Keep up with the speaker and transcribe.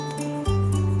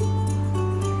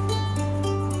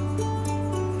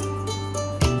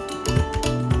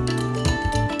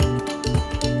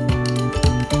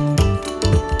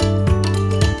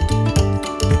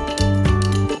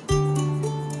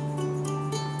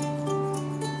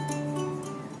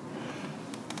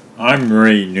I'm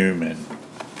Ray Newman,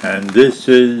 and this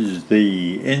is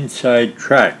the inside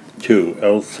track to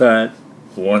LSAT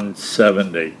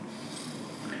 170.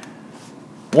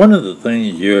 One of the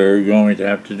things you're going to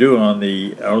have to do on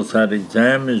the LSAT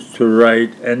exam is to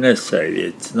write an essay.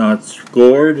 It's not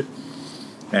scored,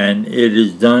 and it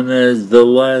is done as the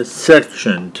last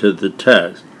section to the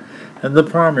test. And the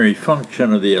primary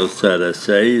function of the LSAT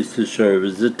essay is to serve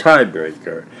as a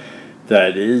tiebreaker.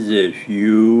 That is, if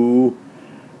you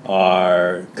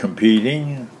are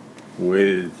competing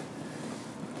with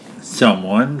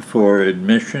someone for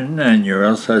admission and your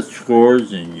LSAT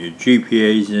scores and your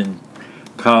GPAs in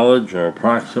college are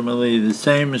approximately the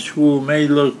same, a school may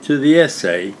look to the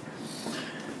essay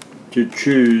to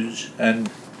choose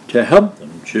and to help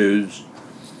them choose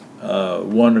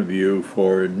one of you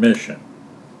for admission.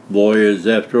 Lawyers,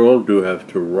 after all, do have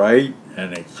to write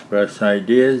and express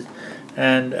ideas,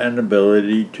 and an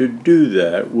ability to do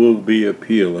that will be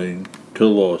appealing to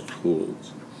law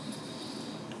schools.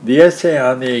 The essay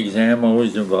on the exam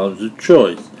always involves a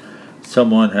choice.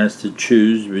 Someone has to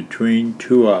choose between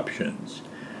two options.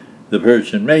 The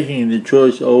person making the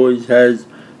choice always has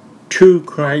two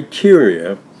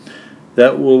criteria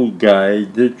that will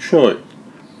guide the choice.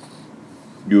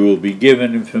 You will be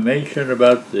given information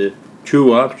about the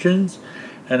two options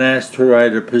and asked to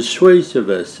write a persuasive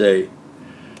essay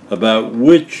about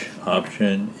which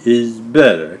option is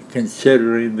better,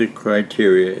 considering the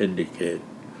criteria indicated.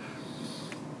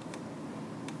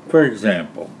 For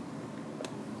example,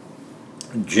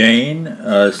 Jane,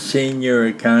 a senior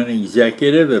account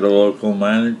executive at a local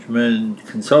management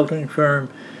consulting firm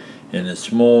in a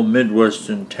small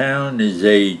Midwestern town, is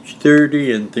age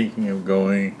 30 and thinking of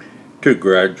going to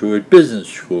graduate business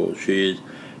school. She is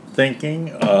thinking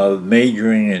of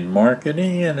majoring in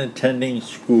marketing and attending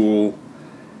school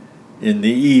in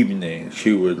the evening.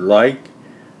 She would like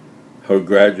her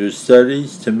graduate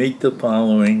studies to meet the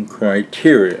following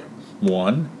criteria.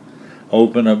 1,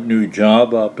 open up new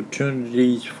job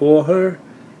opportunities for her.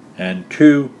 And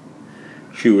 2,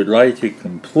 she would like to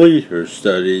complete her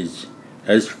studies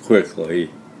as quickly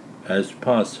as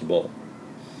possible.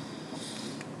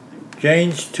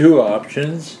 Jane's two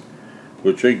options,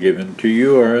 which are given to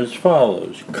you, are as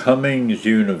follows. Cummings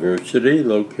University,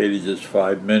 located just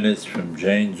 5 minutes from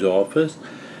Jane's office,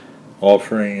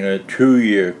 offering a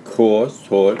 2-year course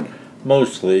taught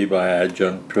mostly by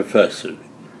adjunct professors.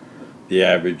 The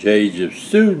average age of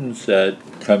students at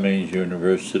Cummings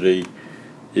University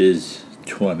is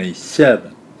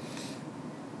 27.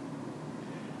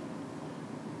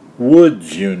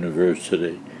 Woods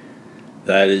University,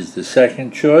 that is the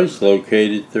second choice,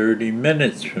 located 30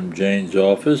 minutes from Jane's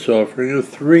office, offering a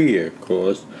 3-year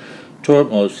course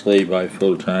taught mostly by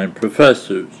full-time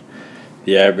professors.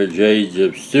 The average age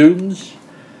of students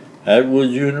at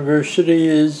Woods University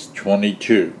is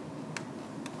 22.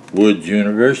 Woods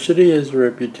University has a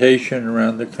reputation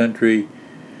around the country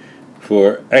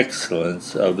for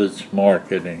excellence of its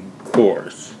marketing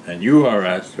course, and you are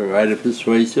asked to write a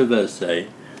persuasive essay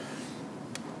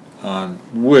on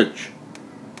which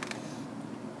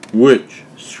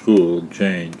school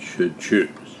Jane should choose.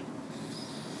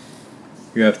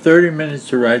 You have 30 minutes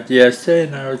to write the essay,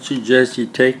 and I would suggest you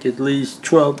take at least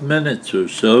 12 minutes or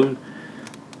so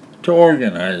to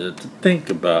organize it, to think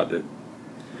about it.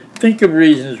 Think of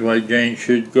reasons why Jane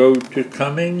should go to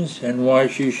Cummings and why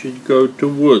she should go to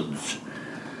Woods.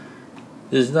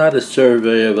 There's not a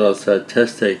survey of LSAT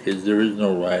test takers. There is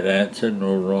no right answer,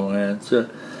 no wrong answer.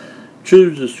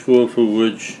 Choose a school for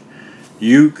which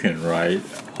you can write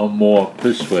a more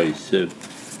persuasive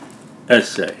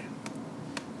essay.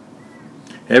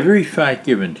 Every fact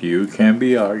given to you can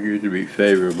be argued to be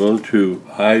favorable to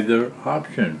either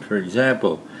option. For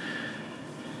example,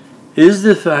 is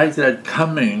the fact that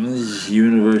Cummings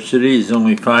University is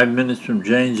only 5 minutes from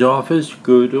Jane's office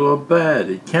good or bad?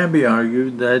 It can be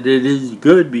argued that it is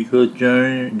good because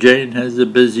Jane has a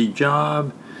busy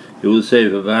job. It will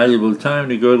save her valuable time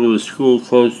to go to a school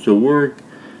close to work.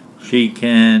 She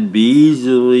can be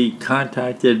easily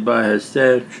contacted by her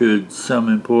staff should some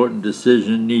important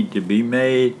decision need to be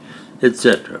made,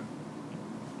 etc.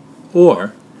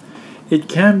 Or it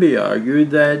can be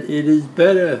argued that it is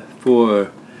better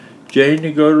for Jane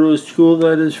to go to a school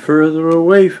that is further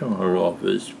away from her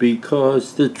office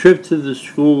because the trip to the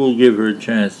school will give her a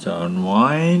chance to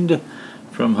unwind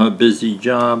from her busy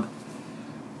job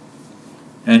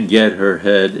and get her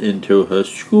head into her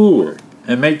schoolwork,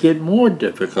 and make it more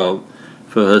difficult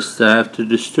for her staff to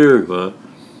disturb her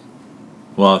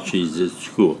while she's at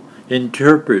school.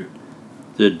 Interpret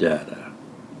the data.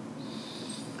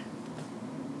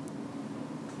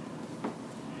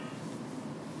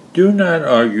 Do not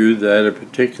argue that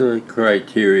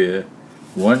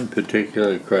one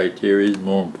particular criteria is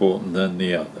more important than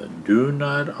the other. Do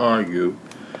not argue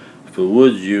for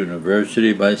Woods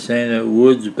University by saying that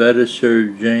Woods better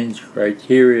serves Jane's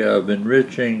criteria of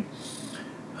enriching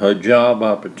her job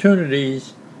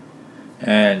opportunities,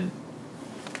 and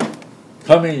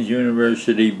Cummings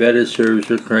University better serves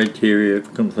her criteria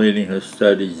of completing her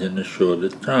studies in the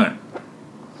shortest time.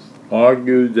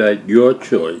 Argue that your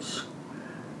choice,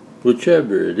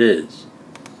 whichever it is,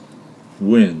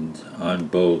 wins on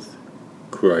both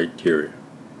criteria.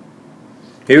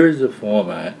 Here is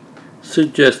a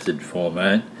suggested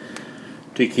format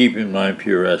to keep in mind for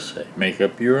your essay. Make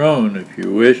up your own if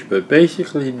you wish, but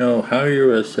basically know how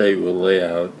your essay will lay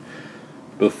out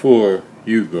before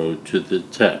you go to the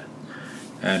test.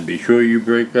 And be sure you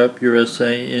break up your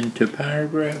essay into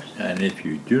paragraphs, and if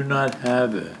you do not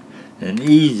have an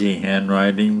easy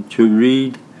handwriting to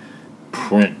read,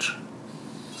 print.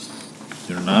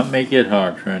 Do not make it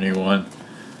hard for anyone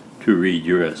to read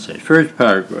your essay. First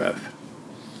paragraph.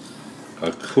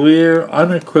 A clear,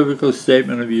 unequivocal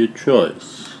statement of your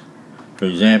choice. For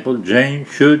example, Jane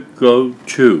should go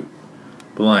to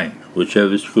blank,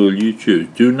 whichever school you choose.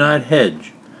 Do not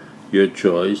hedge your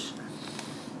choice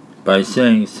by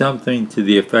saying something to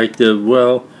the effect of,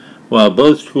 well, while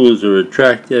both schools are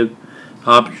attractive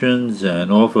options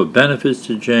and offer benefits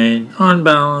to Jane, on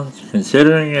balance,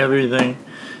 considering everything,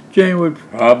 Jane would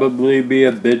probably be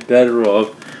a bit better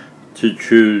off to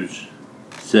choose,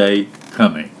 say,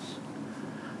 Cummings.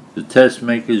 The test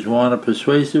makers want a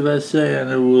persuasive essay, and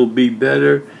it will be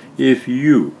better if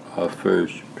you are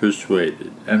first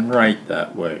persuaded, and write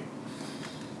that way.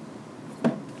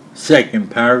 Second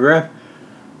paragraph,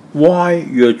 why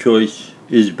your choice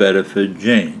is better for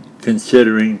Jane,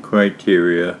 considering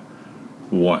criteria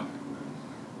 1.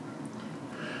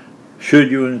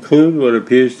 Should you include what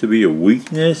appears to be a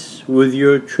weakness with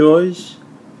your choice?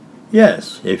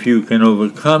 Yes, if you can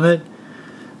overcome it,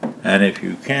 and if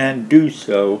you can, do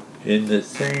so in the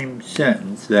same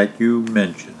sentence that you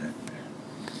mention it.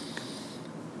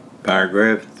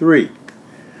 Paragraph 3.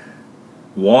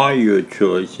 Why your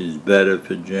choice is better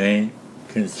for Jane,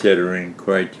 considering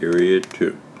criteria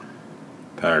 2.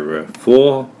 Paragraph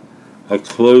 4. A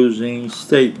closing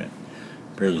statement.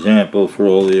 For example, for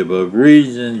all the above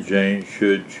reasons, Jane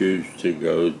should choose to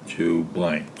go to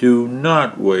blank. Do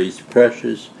not waste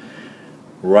precious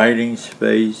writing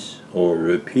space or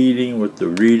repeating what the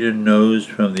reader knows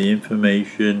from the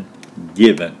information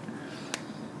given.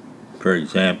 For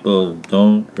example,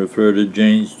 don't refer to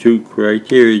Jane's 2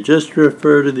 criteria. Just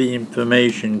refer to the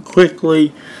information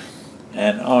quickly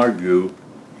and argue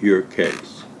your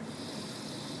case.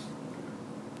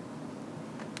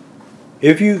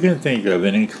 If you can think of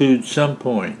and include some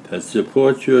point that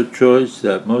supports your choice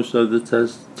that most other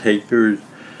test takers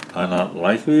are not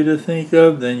likely to think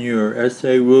of, then your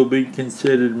essay will be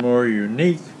considered more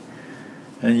unique,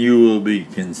 and you will be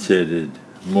considered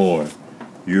more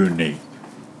unique.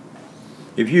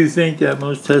 If you think that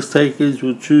most test takers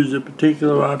will choose a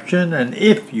particular option, and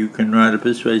if you can write a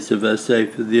persuasive essay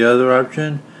for the other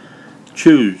option,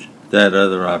 choose that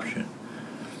other option.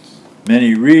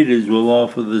 Many readers will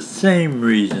offer the same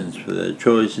reasons for their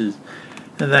choices,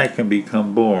 and that can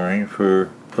become boring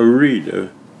for a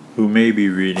reader who may be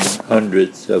reading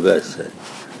hundreds of essays.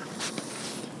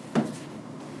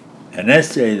 An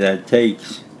essay that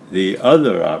takes the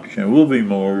other option will be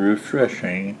more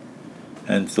refreshing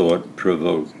and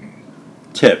thought-provoking.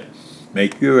 Tip: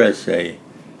 make your essay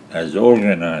as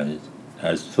organized,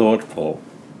 as thoughtful,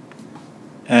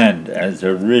 and as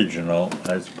original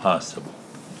as possible.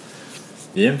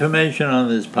 The information on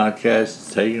this podcast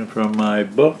is taken from my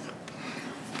book,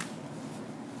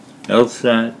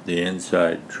 LSAT, The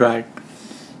Inside Track,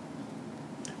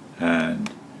 and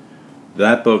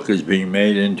that book is being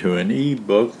made into an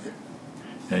e-book,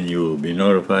 and you will be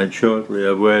notified shortly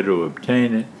of where to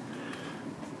obtain it.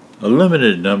 A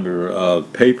limited number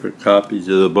of paper copies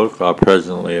of the book are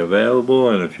presently available,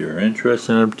 and if you're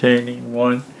interested in obtaining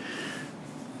one,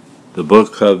 the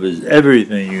book covers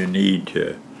everything you need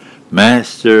to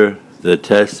master the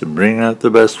test and bring out the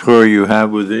best score you have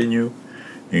within you,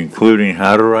 including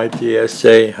how to write the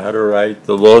essay, how to write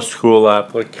the law school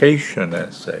application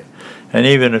essay, and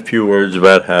even a few words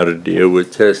about how to deal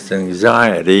with test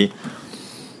anxiety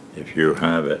if you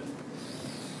have it.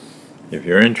 If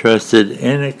you're interested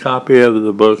in a copy of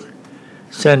the book,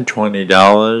 send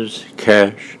 $20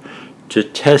 cash to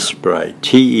Testbright,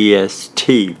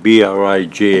 TESTBRIGHT,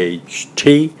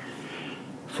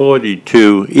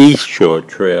 42 East Shore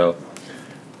Trail,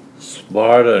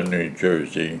 Sparta, New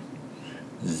Jersey,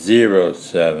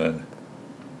 07419.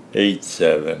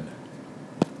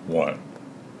 871.